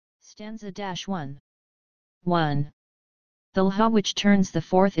Stanza-1. 1. The Lha which turns the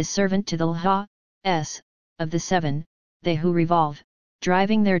fourth is servant to the Lha, s, of the seven, they who revolve,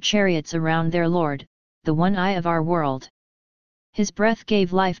 driving their chariots around their Lord, the one eye of our world. His breath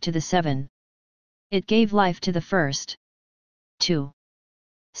gave life to the seven. It gave life to the first. 2.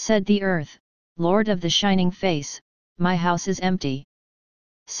 Said the earth, Lord of the shining face, my house is empty.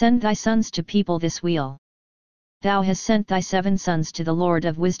 Send thy sons to people this wheel. Thou hast sent thy 7 sons to the Lord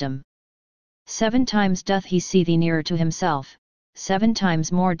of wisdom. 7 times doth he see thee nearer to himself, 7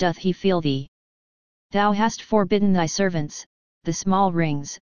 times more doth he feel thee. Thou hast forbidden thy servants, the small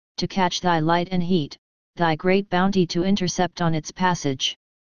rings, to catch thy light and heat, thy great bounty to intercept on its passage.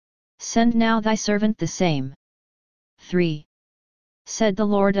 Send now thy servant the same. 3. Said the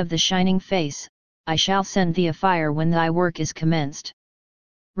Lord of the shining face, I shall send thee a fire when thy work is commenced.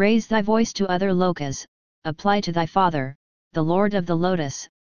 Raise thy voice to other lokas, apply to thy father, the Lord of the lotus,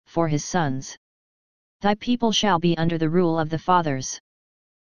 for his sons. Thy people shall be under the rule of the fathers.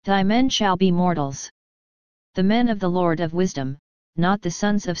 Thy men shall be mortals. The men of the Lord of wisdom, not the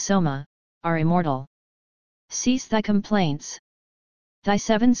sons of Soma, are immortal. Cease thy complaints. Thy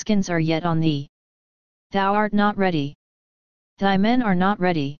 7 skins are yet on thee. Thou art not ready. Thy men are not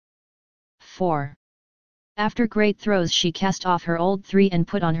ready. 4. After great throes she cast off her old 3 and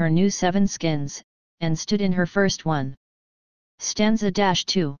put on her new 7 skins, and stood in her first one.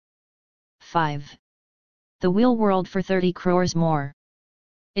 Stanza-2. 5. The wheel whirled for 30 crores more.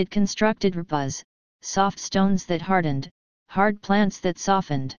 It constructed rupas, soft stones that hardened, hard plants that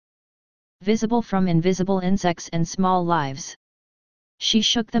softened. Visible from invisible insects and small lives. She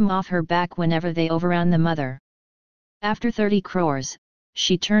shook them off her back whenever they overran the mother. After 30 crores,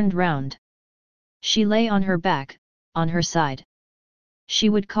 she turned round. She lay on her back, on her side. She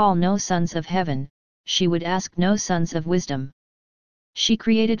would call no sons of heaven, she would ask no sons of wisdom. She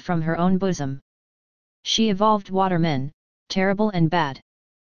created from her own bosom. She evolved watermen, terrible and bad.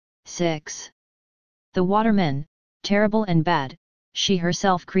 6. The watermen, terrible and bad, she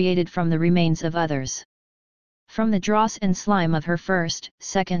herself created from the remains of others. From the dross and slime of her first,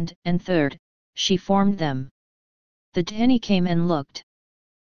 second, and third, she formed them. The Dhani came and looked.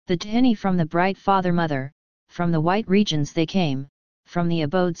 The Dhani from the bright father-mother, from the white regions they came, from the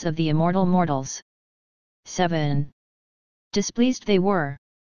abodes of the immortal mortals. 7. Displeased they were.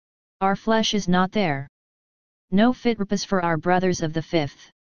 Our flesh is not there. No fit rupas for our brothers of the 5th.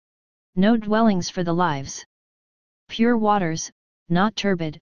 No dwellings for the lives. Pure waters, not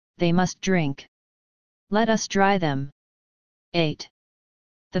turbid, they must drink. Let us dry them. 8.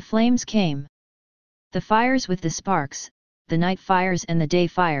 The flames came. The fires with the sparks, the night fires and the day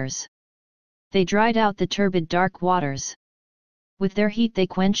fires. They dried out the turbid dark waters. With their heat they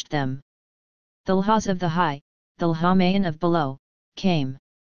quenched them. The Lhas of the high, the Lhamayan of below, came.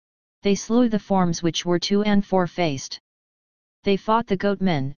 They slew the forms which were 2 and 4-faced. They fought the goat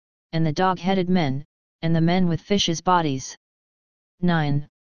men, and the dog-headed men, and the men with fishes' bodies. 9.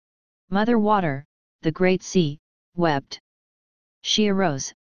 Mother Water, the great sea, wept. She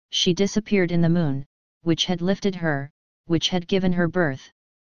arose, she disappeared in the moon, which had lifted her, which had given her birth.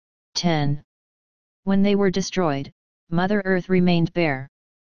 10. When they were destroyed, Mother Earth remained bare.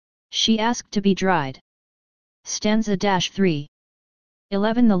 She asked to be dried. Stanza-3.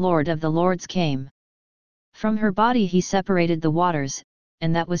 11. The Lord of the Lords came. From her body he separated the waters,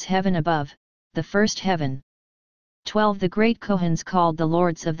 and that was heaven above, the first heaven. 12. The great Kohans called the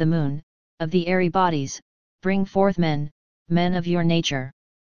lords of the moon, of the airy bodies, bring forth men, men of your nature.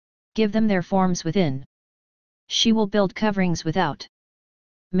 Give them their forms within. She will build coverings without.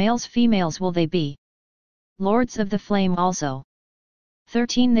 Males females will they be. Lords of the flame also.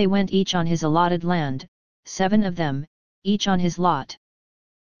 13. They went each on his allotted land, 7 of them, each on his lot.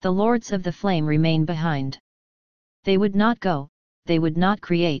 The lords of the flame remain behind. They would not go, they would not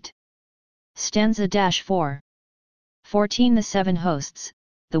create. Stanza-4. 14. The 7 hosts,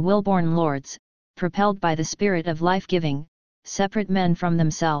 the will-born lords, propelled by the spirit of life-giving, separate men from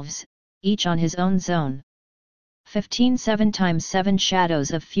themselves, each on his own zone. 15. 7 times 7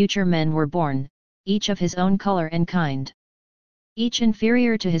 shadows of future men were born, each of his own color and kind. Each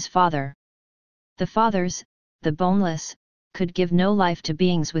inferior to his father. The fathers, the boneless, could give no life to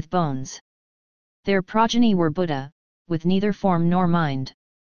beings with bones. Their progeny were Buddha, with neither form nor mind.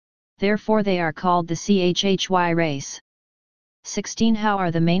 Therefore they are called the Chhy race. 16. How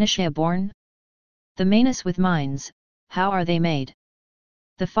are the Manishya born? The Manas with minds, how are they made?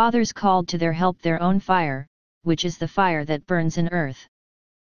 The fathers called to their help their own fire, which is the fire that burns in earth.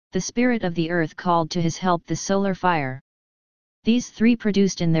 The spirit of the earth called to his help the solar fire. These 3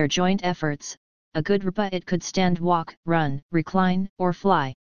 produced in their joint efforts, a good rupa it could stand, walk, run, recline, or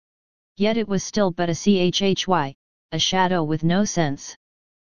fly. Yet it was still but a chhy, a shadow with no sense.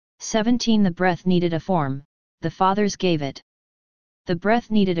 17 The breath needed a form, the fathers gave it. The breath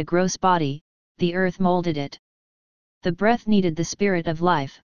needed a gross body, the earth molded it. The breath needed the spirit of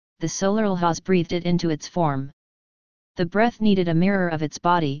life, the solar Lhas breathed it into its form. The breath needed a mirror of its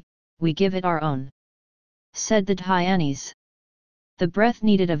body, we give it our own. Said the Dhyanis. The breath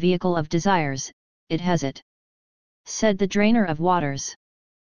needed a vehicle of desires, it has it. Said the drainer of waters.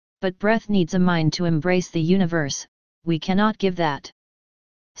 But breath needs a mind to embrace the universe, we cannot give that.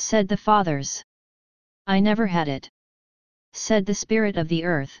 Said the fathers. I never had it. Said the spirit of the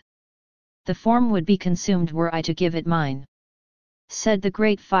earth. The form would be consumed were I to give it mine. Said the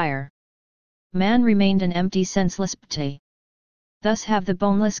great fire. Man remained an empty senseless pte. Thus have the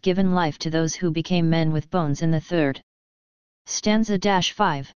boneless given life to those who became men with bones in the third. Stanza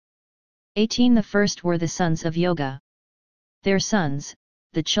 5. 18 The first were the sons of Yoga. Their sons,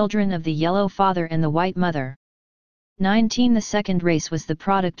 the children of the yellow father and the white mother. 19 The second race was the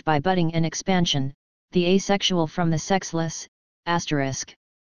product by budding and expansion, the asexual from the sexless, asterisk.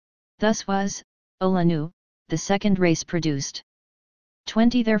 Thus was, Olanu, the second race produced.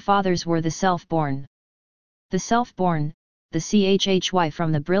 20 Their fathers were the self-born. The self-born, the chhy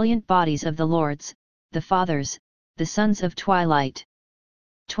from the brilliant bodies of the lords, the fathers, the sons of twilight.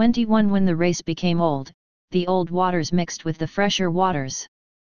 21 When the race became old, the old waters mixed with the fresher waters.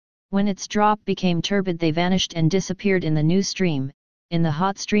 When its drop became turbid they vanished and disappeared in the new stream, in the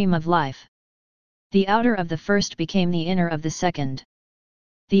hot stream of life. The outer of the first became the inner of the second.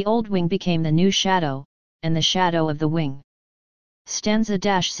 The old wing became the new shadow, and the shadow of the wing. Stanza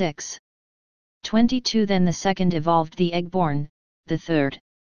 6. 22 Then the second evolved the egg-born, the third.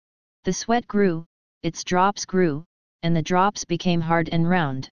 The sweat grew, its drops grew, and the drops became hard and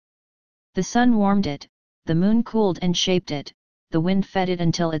round. The sun warmed it, the moon cooled and shaped it, the wind fed it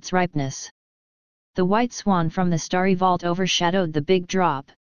until its ripeness. The white swan from the starry vault overshadowed the big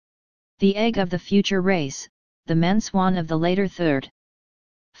drop. The egg of the future race, the man swan of the later third.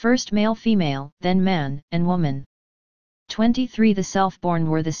 First male female, then man and woman. 23 The self-born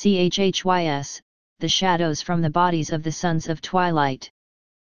were the chhys, the shadows from the bodies of the sons of twilight.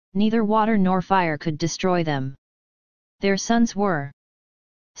 Neither water nor fire could destroy them. Their sons were.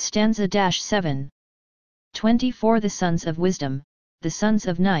 Stanza 7. 24 The sons of wisdom, the sons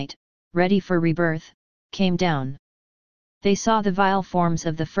of night, ready for rebirth, came down. They saw the vile forms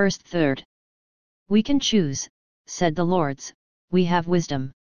of the first third. We can choose, said the lords, we have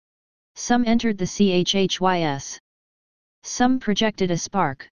wisdom. Some entered the chhys. Some projected a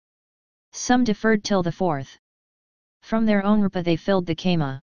spark. Some deferred till the fourth. From their own rupa they filled the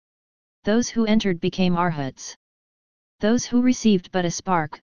kama. Those who entered became arhats. Those who received but a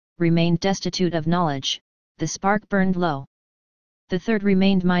spark, remained destitute of knowledge, the spark burned low. The third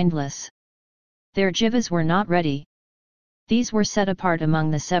remained mindless. Their jivas were not ready. These were set apart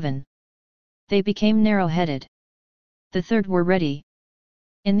among the seven. They became narrow-headed. The third were ready.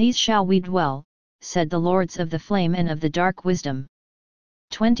 In these shall we dwell, said the lords of the flame and of the dark wisdom.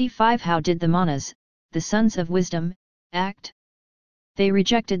 25 How did the manas, the sons of wisdom, act? They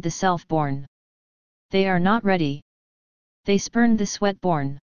rejected the self-born. They are not ready. They spurned the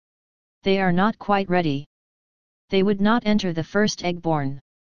sweat-born. They are not quite ready. They would not enter the first egg-born.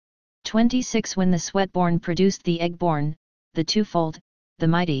 26 When the sweat-born produced the egg-born, the twofold, the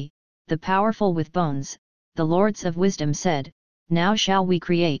mighty, the powerful with bones, the lords of wisdom said, now shall we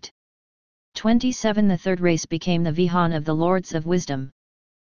create. 27 The third race became the vihan of the lords of wisdom.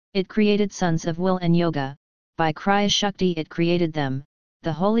 It created sons of will and yoga, by Kriya Shakti it created them,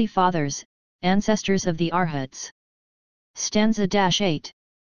 the holy fathers, ancestors of the arhats. Stanza 8.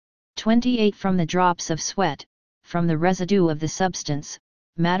 28 From the drops of sweat, from the residue of the substance,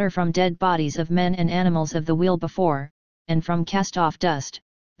 matter from dead bodies of men and animals of the wheel before, and from cast-off dust,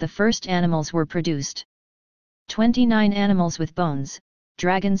 the first animals were produced. 29 Animals with bones,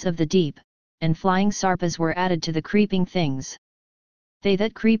 dragons of the deep, and flying sarpas were added to the creeping things. They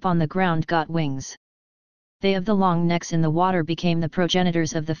that creep on the ground got wings. They of the long necks in the water became the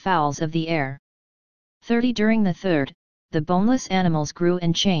progenitors of the fowls of the air. 30 During the third, the boneless animals grew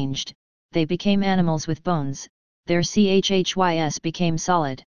and changed, they became animals with bones, their chhys became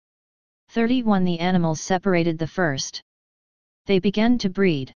solid. 31 The animals separated the first. They began to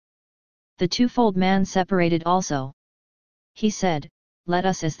breed. The twofold man separated also. He said, let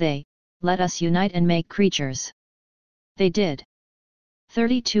us as they, let us unite and make creatures. They did.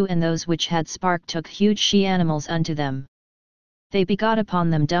 32 And those which had spark took huge she-animals unto them. They begot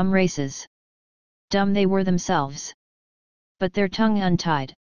upon them dumb races. Dumb they were themselves. But their tongue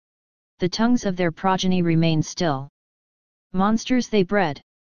untied. The tongues of their progeny remained still. Monsters they bred.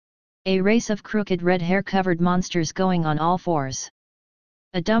 A race of crooked red hair-covered monsters going on all fours.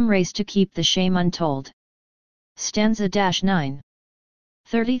 A dumb race to keep the shame untold. Stanza 9.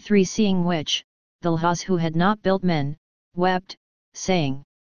 33 Seeing which, the Lhas who had not built men, wept, saying.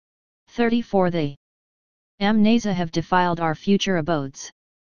 34 They Amnesa have defiled our future abodes.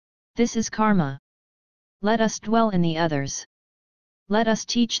 This is karma. Let us dwell in the others. Let us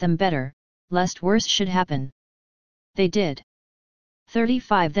teach them better, lest worse should happen. They did.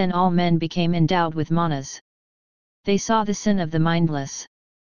 35 Then all men became endowed with manas. They saw the sin of the mindless.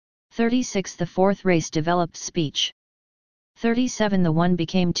 36 The fourth race developed speech. 37 The one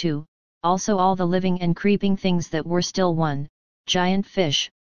became two, also all the living and creeping things that were still one, giant fish,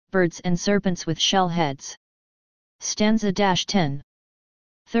 birds and serpents with shell heads. Stanza 10.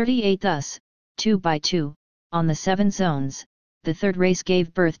 38 Thus, two by two, on the 7 zones, the third race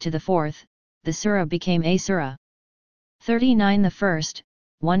gave birth to the fourth, the Sura became Asura. 39 The first,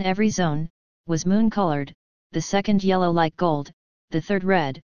 one every zone, was moon-colored, the second yellow like gold, the third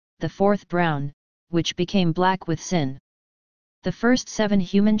red, the fourth brown, which became black with sin. The first 7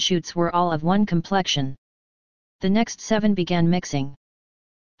 human shoots were all of one complexion. The next 7 began mixing.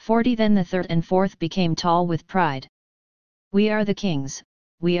 40 Then the third and fourth became tall with pride. We are the kings,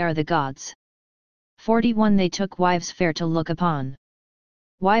 we are the gods. 41 They took wives fair to look upon.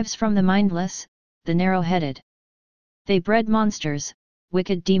 Wives from the mindless, the narrow-headed. They bred monsters,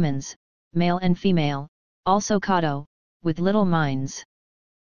 wicked demons, male and female, also Kato, with little minds.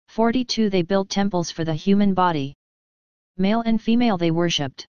 42 They built temples for the human body. Male and female they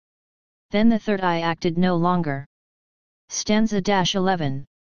worshipped. Then the third eye acted no longer. Stanza 11.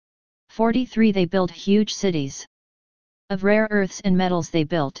 43 They built huge cities. Of rare earths and metals they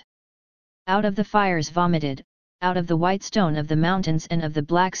built. Out of the fires vomited, out of the white stone of the mountains and of the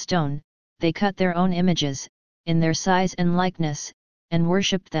black stone, they cut their own images, in their size and likeness, and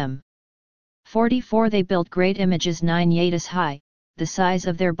worshipped them. 44 They built great images 9 yatas high, the size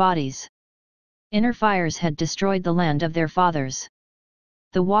of their bodies. Inner fires had destroyed the land of their fathers.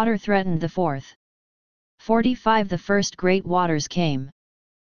 The water threatened the fourth. 45 The first great waters came.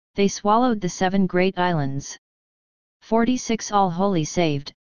 They swallowed the 7 great islands. 46 All holy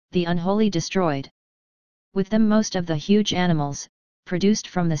saved, the unholy destroyed. With them most of the huge animals, produced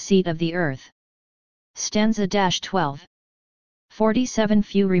from the seat of the earth. Stanza 12. 47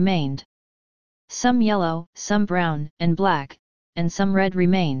 Few remained. Some yellow, some brown and black, and some red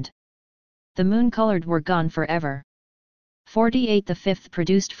remained. The moon-colored were gone forever. 48 The fifth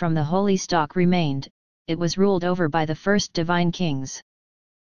produced from the holy stock remained, it was ruled over by the first divine kings.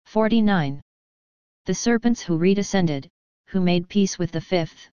 49 The serpents who redescended, who made peace with the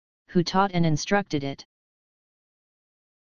fifth, who taught and instructed it.